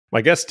My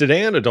guest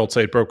today on Adult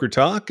Site Broker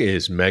Talk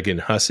is Megan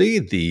Hussey,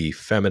 the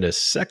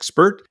Feminist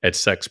Sexpert at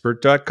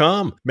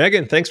Sexpert.com.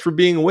 Megan, thanks for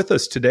being with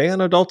us today on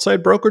Adult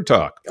Site Broker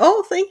Talk.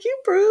 Oh, thank you,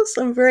 Bruce.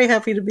 I'm very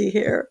happy to be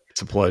here.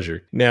 It's a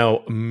pleasure.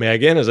 Now,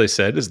 Megan, as I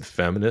said, is the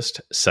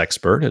Feminist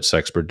Sexpert at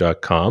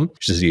Sexpert.com.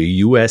 She's a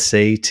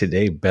USA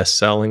Today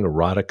bestselling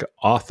erotica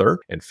author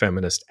and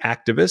feminist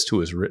activist who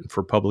has written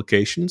for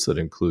publications that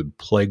include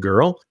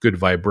Playgirl, Good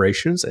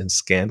Vibrations and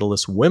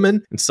Scandalous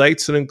Women, and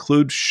sites that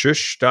include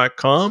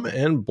Shush.com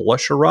and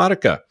Blush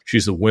Erotica.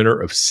 She's the winner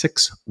of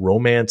 6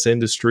 romance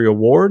industry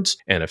awards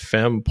and a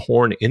femme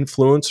porn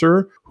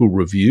influencer who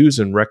reviews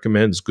and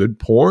recommends good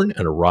porn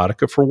and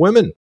erotica for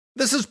women.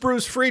 This is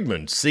Bruce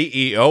Friedman,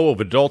 CEO of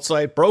Adult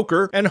Site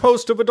Broker and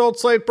host of Adult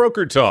Site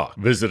Broker Talk.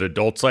 Visit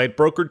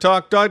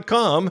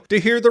AdultSiteBrokerTalk.com to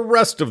hear the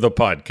rest of the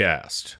podcast.